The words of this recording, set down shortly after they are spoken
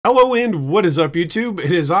Hello and what is up, YouTube?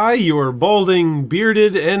 It is I, your balding,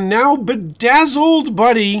 bearded, and now bedazzled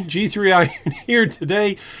buddy, G3 Iron, here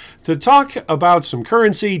today to talk about some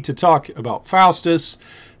currency, to talk about Faustus,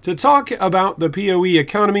 to talk about the PoE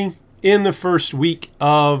economy in the first week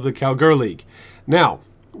of the Calgary League. Now,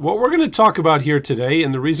 what we're going to talk about here today,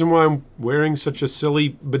 and the reason why I'm wearing such a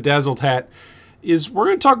silly bedazzled hat, is we're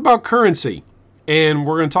going to talk about currency. And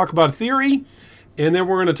we're going to talk about a theory, and then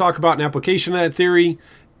we're going to talk about an application of that theory,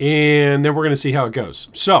 and then we're going to see how it goes.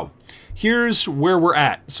 So here's where we're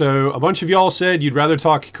at. So a bunch of y'all said you'd rather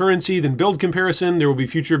talk currency than build comparison. There will be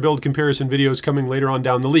future build comparison videos coming later on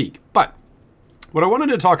down the league. But what I wanted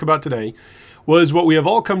to talk about today was what we have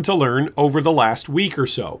all come to learn over the last week or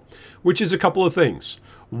so, which is a couple of things.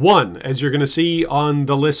 One, as you're going to see on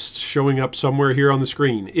the list showing up somewhere here on the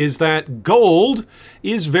screen, is that gold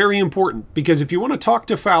is very important, because if you want to talk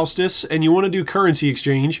to Faustus and you want to do currency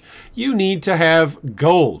exchange, you need to have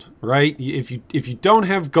gold, right? If you don't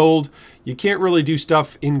have gold, you can't really do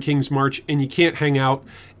stuff in King's March, and you can't hang out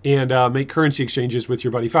and make currency exchanges with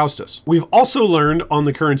your buddy Faustus. We've also learned on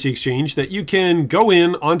the currency exchange that you can go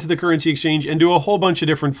in onto the currency exchange and do a whole bunch of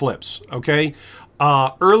different flips, okay?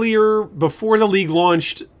 Earlier, before the league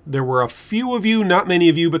launched, there were a few of you, not many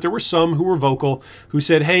of you, but there were some who were vocal, who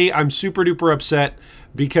said, hey, I'm super duper upset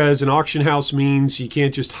because an auction house means you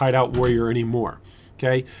can't just hideout warrior anymore.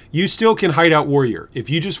 Okay, you still can hideout warrior. If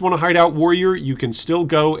you just want to hideout warrior, you can still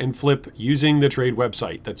go and flip using the trade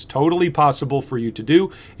website. That's totally possible for you to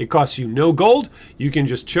do. It costs you no gold. You can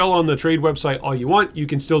just chill on the trade website all you want. You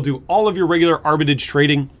can still do all of your regular arbitrage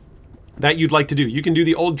trading that you'd like to do. You can do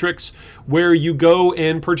the old tricks where you go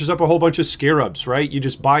and purchase up a whole bunch of scarabs, right? You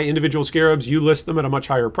just buy individual scarabs, you list them at a much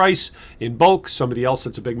higher price in bulk. Somebody else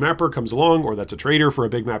that's a big mapper comes along, or that's a trader for a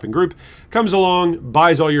big mapping group, comes along,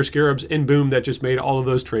 buys all your scarabs, and boom, that just made all of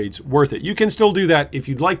those trades worth it. You can still do that if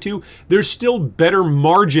you'd like to. There's still better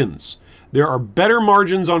margins. There are better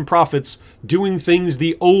margins on profits doing things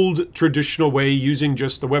the old traditional way using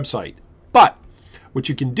just the website. But what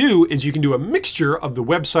you can do is you can do a mixture of the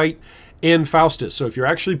website and Faustus. So if you're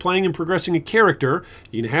actually playing and progressing a character,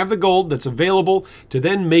 you can have the gold that's available to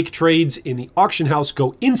then make trades in the auction house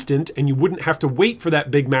go instant, and you wouldn't have to wait for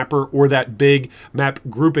that big mapper or that big map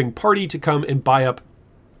grouping party to come and buy up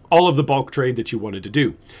all of the bulk trade that you wanted to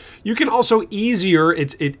do. You can also easier,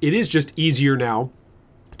 it is just easier now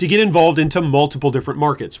to get involved into multiple different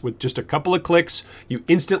markets. With just a couple of clicks, you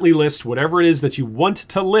instantly list whatever it is that you want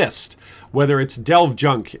to list, whether it's Delve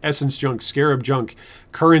junk, Essence junk, Scarab junk,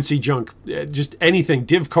 currency junk, just anything,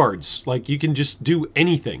 div cards. Like, you can just do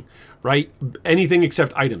anything, right? Anything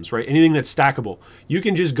except items, right? Anything that's stackable. You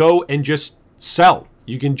can just go and just sell.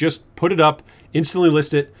 You can just put it up, instantly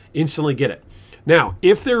list it, instantly get it. Now,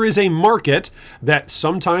 if there is a market that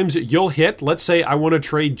sometimes you'll hit, let's say I want to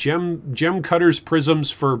trade gem cutters prisms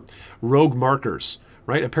for rogue markers,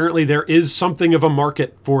 right? Apparently there is something of a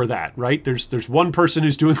market for that, right? There's one person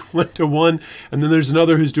who's doing 1-to-1, and then there's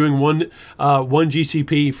another who's doing one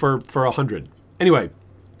GCP for 100. Anyway,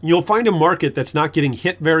 you'll find a market that's not getting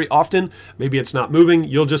hit very often. Maybe it's not moving.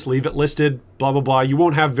 You'll just leave it listed, blah, blah, blah. You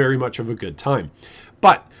won't have very much of a good time.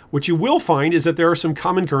 But what you will find is that there are some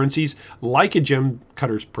common currencies like a gem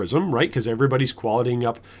cutter's prism, right? Because everybody's qualitying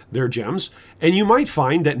up their gems. And you might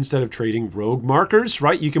find that instead of trading rogue markers,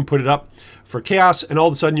 right, you can put it up for chaos, and all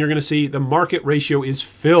of a sudden you're going to see the market ratio is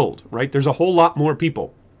filled, right? There's a whole lot more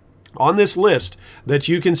people. On this list that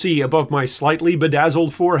you can see above my slightly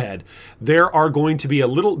bedazzled forehead, there are going to be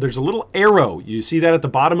there's a little arrow. You see that at the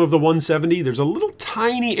bottom of the 170? There's a little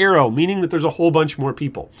tiny arrow, meaning that there's a whole bunch more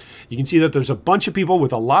people. You can see that there's a bunch of people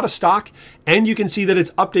with a lot of stock, and you can see that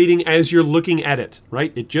it's updating as you're looking at it,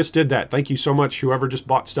 right? It just did that. Thank you so much, whoever just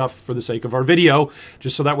bought stuff for the sake of our video,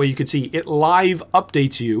 just so that way you could see it live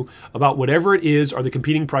updates you about whatever it is are the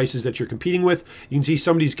competing prices that you're competing with. You can see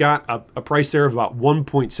somebody's got a price there of about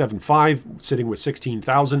 1.75, sitting with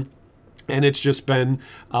 16,000. And it's just been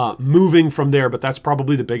moving from there, but that's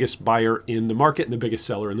probably the biggest buyer in the market and the biggest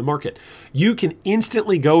seller in the market. You can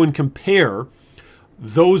instantly go and compare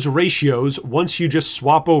those ratios once you just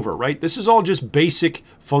swap over, right? This is all just basic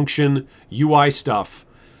function UI stuff.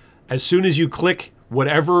 As soon as you click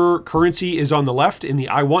whatever currency is on the left in the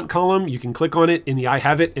I want column, you can click on it in the I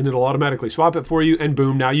have it, and it'll automatically swap it for you, and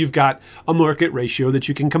boom, now you've got a market ratio that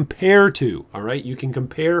you can compare to, all right? You can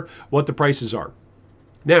compare what the prices are.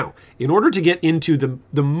 Now, in order to get into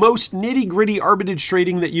the most nitty-gritty arbitrage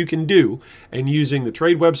trading that you can do, and using the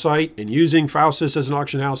trade website and using Faustus as an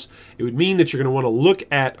auction house, it would mean that you're going to want to look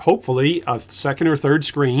at, hopefully, a second or third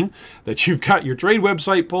screen, that you've got your trade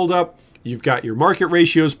website pulled up, You've got your market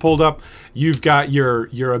ratios pulled up. You've got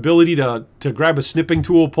your ability to grab a snipping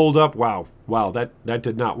tool pulled up. Wow, that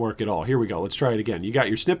did not work at all. Here we go. Let's try it again. You got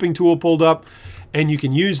your snipping tool pulled up, and you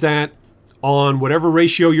can use that on whatever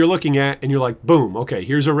ratio you're looking at, and you're like, boom, okay,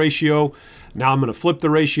 here's a ratio. Now I'm going to flip the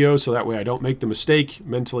ratio so that way I don't make the mistake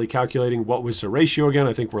mentally calculating what was the ratio again.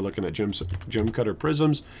 I think we're looking at gem cutter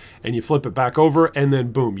prisms, and you flip it back over, and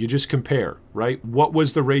then boom, you just compare, right? What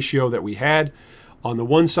was the ratio that we had on the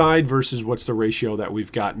one side versus what's the ratio that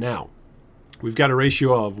we've got now? We've got a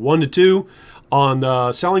ratio of 1 to 2 on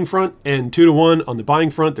the selling front and 2 to 1 on the buying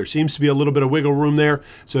front. There seems to be a little bit of wiggle room there.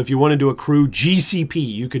 So if you wanted to accrue GCP,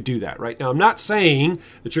 you could do that. Right now, I'm not saying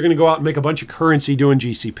that you're going to go out and make a bunch of currency doing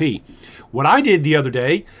GCP. What I did the other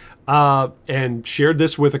day, and shared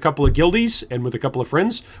this with a couple of guildies and with a couple of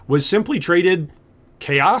friends, was simply traded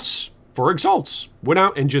chaos for exalts. Went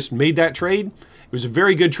out and just made that trade. It was a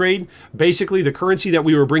very good trade. Basically, the currency that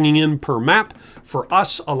we were bringing in per map for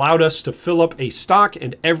us allowed us to fill up a stock,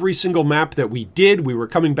 and every single map that we did, we were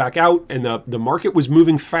coming back out, and the market was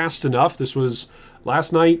moving fast enough. This was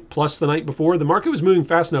last night plus the night before. The market was moving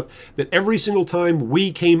fast enough that every single time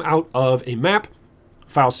we came out of a map,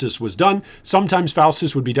 Faustus was done. Sometimes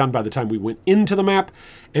Faustus would be done by the time we went into the map,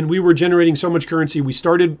 and we were generating so much currency. We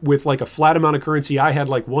started with like a flat amount of currency. I had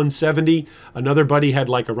like 170. Another buddy had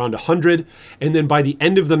like around 100. And then by the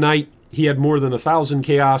end of the night, he had more than 1,000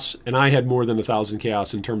 chaos, and I had more than 1,000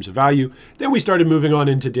 chaos in terms of value. Then we started moving on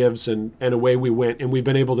into divs, and away we went, and we've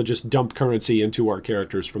been able to just dump currency into our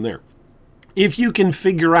characters from there. If you can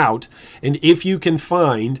figure out, and if you can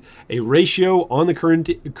find a ratio on the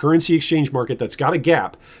currency exchange market that's got a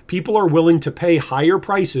gap, people are willing to pay higher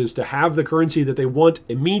prices to have the currency that they want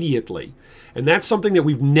immediately. And that's something that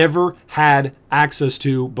we've never had access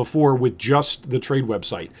to before with just the trade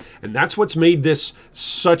website. And that's what's made this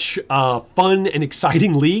such a fun and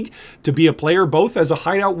exciting league to be a player, both as a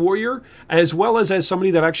hideout warrior, as well as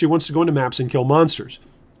somebody that actually wants to go into maps and kill monsters.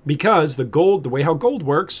 Because the way how gold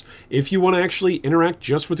works, if you want to actually interact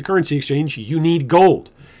just with the currency exchange, you need gold.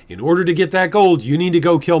 In order to get that gold, you need to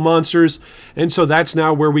go kill monsters. And so that's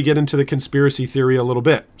now where we get into the conspiracy theory a little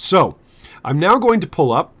bit. So I'm now going to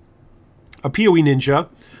pull up a PoE Ninja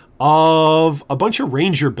of a bunch of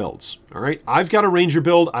Ranger builds. All right, I've got a Ranger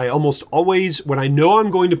build. I almost always, when I know I'm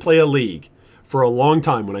going to play a league for a long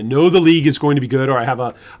time, when I know the league is going to be good, or I have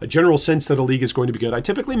a general sense that a league is going to be good, I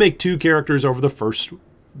typically make 2 characters over the first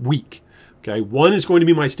week. Okay, one is going to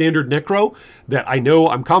be my standard Necro that I know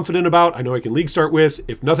I'm confident about. I know I can league start with.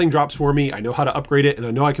 If nothing drops for me, I know how to upgrade it, and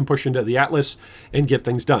I know I can push into the Atlas and get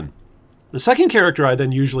things done. The second character I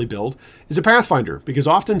then usually build is a Pathfinder, because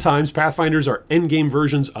oftentimes Pathfinders are endgame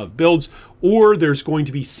versions of builds, or there's going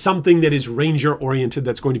to be something that is Ranger oriented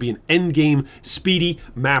that's going to be an endgame speedy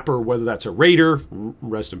mapper, whether that's a Raider,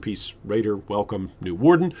 rest in peace Raider, welcome new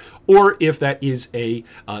Warden, or if that is a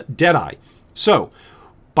Deadeye. So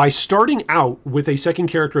by starting out with a second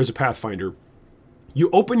character as a Pathfinder, you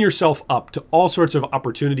open yourself up to all sorts of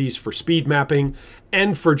opportunities for speed mapping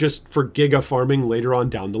and for giga farming later on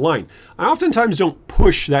down the line. I oftentimes don't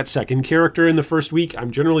push that second character in the first week. I'm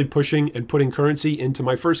generally pushing and putting currency into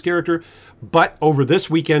my first character. But over this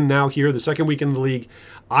weekend now here, the second weekend of the league,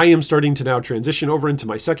 I am starting to now transition over into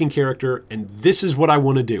my second character, and this is what I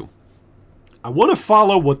want to do. I want to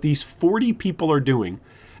follow what these 40 people are doing,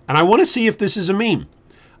 and I want to see if this is a meme.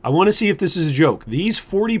 I want to see if this is a joke. These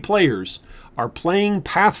 40 players are playing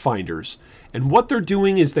Pathfinders, and what they're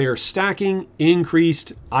doing is they are stacking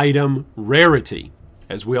increased item rarity.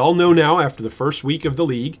 As we all know now, after the first week of the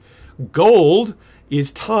league, gold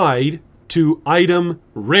is tied to item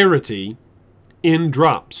rarity in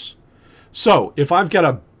drops. So if I've got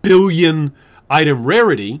 1 billion item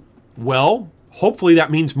rarity, well, hopefully that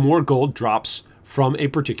means more gold drops from a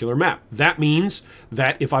particular map. That means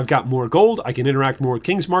that if I've got more gold, I can interact more with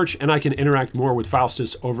King's March, and I can interact more with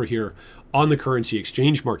Faustus over here on the currency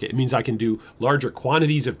exchange market. It means I can do larger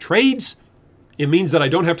quantities of trades. It means that I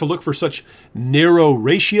don't have to look for such narrow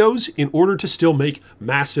ratios in order to still make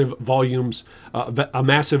massive volumes, a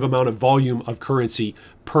massive amount of volume of currency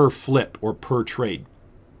per flip or per trade.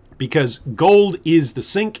 Because gold is the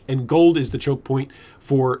sink and gold is the choke point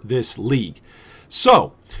for this league.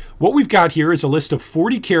 So what we've got here is a list of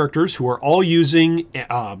 40 characters who are all using,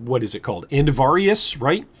 what is it called? Andivarius,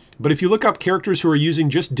 right? But if you look up characters who are using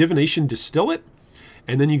just Divination Distillate,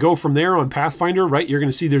 and then you go from there on Pathfinder, right, you're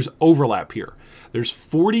going to see there's overlap here. There's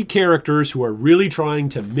 40 characters who are really trying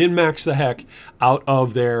to min-max the heck out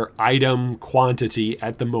of their item quantity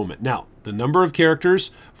at the moment. Now, the number of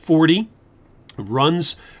characters, 40,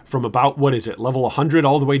 runs from about, what is it, level 100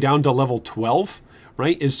 all the way down to level 12.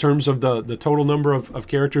 right, in terms of the total number of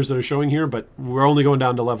characters that are showing here, but we're only going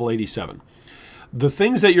down to level 87. The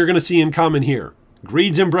things that you're going to see in common here: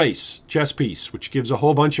 Greed's Embrace, chess piece, which gives a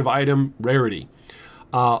whole bunch of item rarity.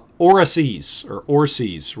 Orices, or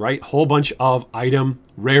Orces, right? Whole bunch of item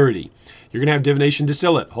rarity. You're going to have Divination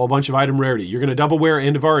Distillate, whole bunch of item rarity. You're going to double wear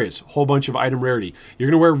Andivarius, whole bunch of item rarity. You're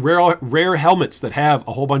going to wear rare helmets that have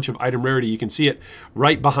a whole bunch of item rarity. You can see it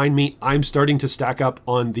right behind me. I'm starting to stack up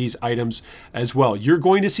on these items as well. You're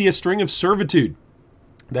going to see a String of Servitude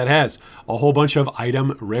that has a whole bunch of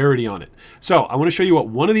item rarity on it. So I want to show you what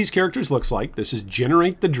one of these characters looks like. This is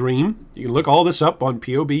GenerateTheDream. You can look all this up on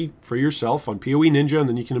POB for yourself on PoE Ninja, and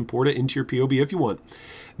then you can import it into your POB if you want.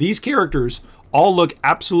 These characters all look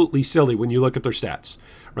absolutely silly when you look at their stats,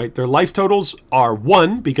 right? Their life totals are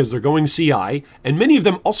 1 because they're going CI, and many of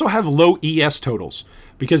them also have low ES totals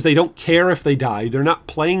because they don't care if they die. They're not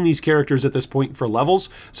playing these characters at this point for levels.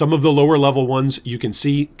 Some of the lower level ones, you can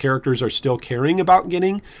see characters are still caring about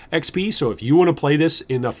getting XP. So if you want to play this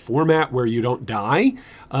in a format where you don't die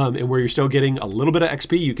and where you're still getting a little bit of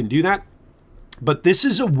XP, you can do that. But this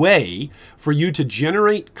is a way for you to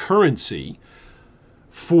generate currency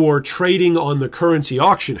for trading on the currency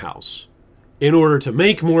auction house in order to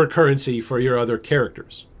make more currency for your other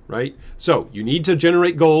characters, right? So you need to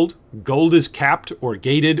generate gold. Gold is capped or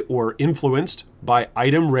gated or influenced by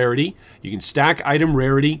item rarity. You can stack item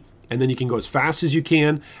rarity, and then you can go as fast as you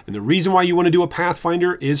can. And the reason why you want to do a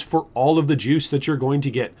Pathfinder is for all of the juice that you're going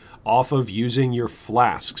to get off of using your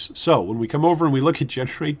flasks. So when we come over and we look at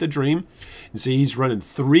GenerateTheDream, you see he's running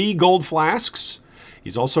 3 gold flasks.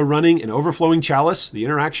 He's also running an overflowing chalice. The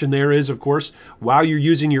interaction there is, of course, while you're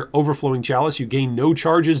using your overflowing chalice, you gain no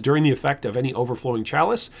charges during the effect of any overflowing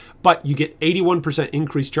chalice, but you get 81%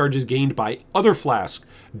 increased charges gained by other flasks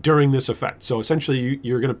during this effect. So essentially,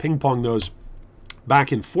 you're going to ping pong those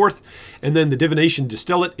back and forth, and then the Divination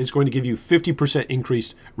Distillate is going to give you 50%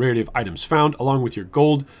 increased rarity of items found, along with your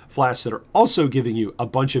gold flasks that are also giving you a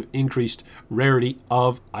bunch of increased rarity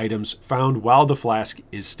of items found while the flask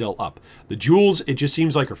is still up. The jewels, it just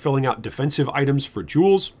seems like are filling out defensive items for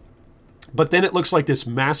jewels, but then it looks like this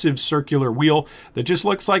massive circular wheel that just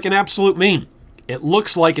looks like an absolute meme. It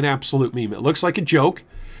looks like an absolute meme. It looks like a joke.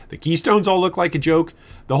 The keystones all look like a joke.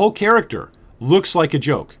 The whole character looks like a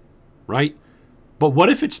joke, right? But what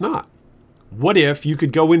if it's not? What if you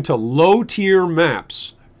could go into low tier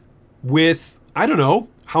maps with, I don't know,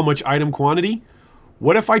 how much item quantity?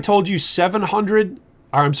 What if I told you 700,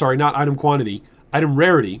 or I'm sorry, not item quantity, item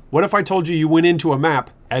rarity. What if I told you went into a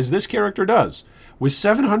map, as this character does, with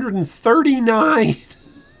 739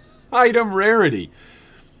 item rarity,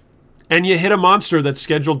 and you hit a monster that's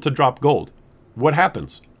scheduled to drop gold? What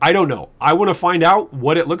happens? I don't know. I want to find out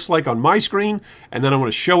what it looks like on my screen, and then I want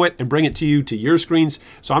to show it and bring it to you to your screens.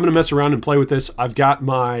 So I'm going to mess around and play with this. I've got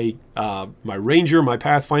my my Ranger, my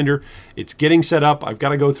Pathfinder. It's getting set up. I've got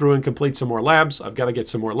to go through and complete some more labs. I've got to get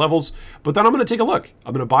some more levels. But then I'm going to take a look.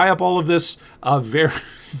 I'm going to buy up all of this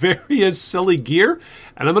various silly gear,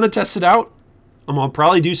 and I'm going to test it out. I'm going to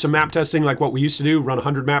probably do some map testing like what we used to do, run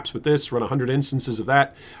 100 maps with this, run 100 instances of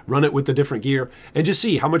that, run it with the different gear, and just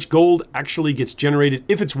see how much gold actually gets generated,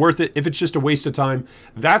 if it's worth it, if it's just a waste of time.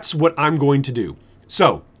 That's what I'm going to do.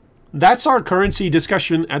 So that's our currency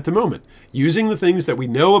discussion at the moment, using the things that we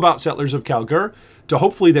know about Settlers of Kalgur to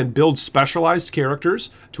hopefully then build specialized characters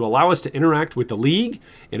to allow us to interact with the League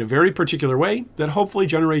in a very particular way that hopefully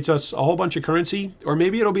generates us a whole bunch of currency, or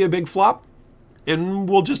maybe it'll be a big flop, and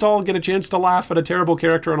we'll just all get a chance to laugh at a terrible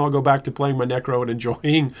character, and I'll go back to playing my Necro and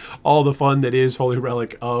enjoying all the fun that is Holy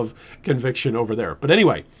Relic of Conviction over there. But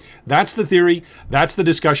anyway, that's the theory. That's the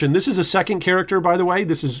discussion. This is a second character, by the way.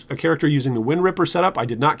 This is a character using the Windripper setup. I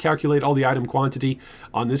did not calculate all the item quantity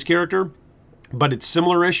on this character, but it's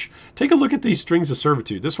similar-ish. Take a look at these Strings of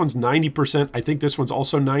Servitude. This one's 90%. I think this one's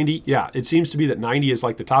also 90. Yeah, it seems to be that 90 is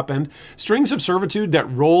like the top end. Strings of Servitude that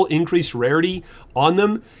roll increased rarity on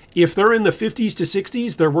them, if they're in the 50s to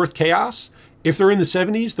 60s, they're worth chaos. If they're in the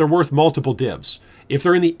 70s, they're worth multiple divs. If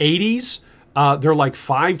they're in the 80s, they're like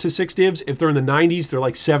 5 to 6 divs. If they're in the 90s, they're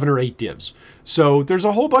like 7 or 8 divs. So there's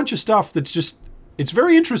a whole bunch of stuff that's just, it's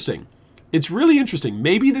very interesting. It's really interesting.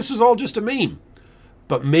 Maybe this is all just a meme.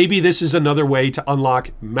 But maybe this is another way to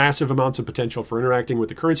unlock massive amounts of potential for interacting with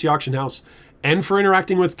the currency auction house and for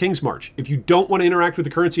interacting with King's March. If you don't want to interact with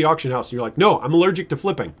the currency auction house and you're like, no, I'm allergic to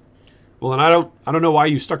flipping. Well, then I don't know why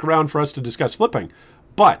you stuck around for us to discuss flipping,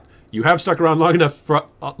 but you have stuck around long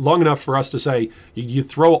enough for us to say you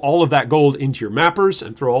throw all of that gold into your mappers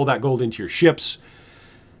and throw all that gold into your ships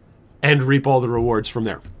and reap all the rewards from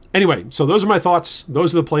there. Anyway, so those are my thoughts.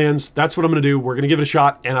 Those are the plans. That's what I'm going to do. We're going to give it a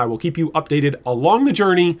shot, and I will keep you updated along the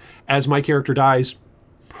journey as my character dies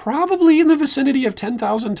probably in the vicinity of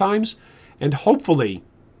 10,000 times. And hopefully,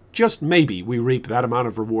 just maybe, we reap that amount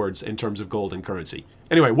of rewards in terms of gold and currency.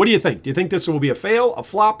 Anyway, what do you think? Do you think this will be a fail, a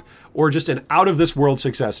flop, or just an out-of-this-world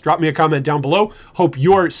success? Drop me a comment down below. Hope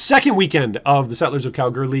your second weekend of the Settlers of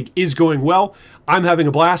Kalgur League is going well. I'm having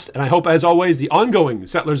a blast, and I hope, as always, the ongoing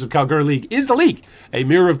Settlers of Kalgur League is the league. A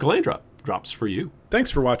Mirror of Kalandra drops for you.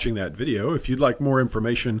 Thanks for watching that video. If you'd like more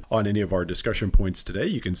information on any of our discussion points today,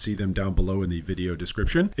 you can see them down below in the video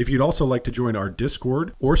description. If you'd also like to join our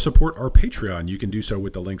Discord or support our Patreon, you can do so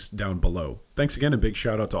with the links down below. Thanks again, and big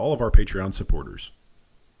shout out to all of our Patreon supporters.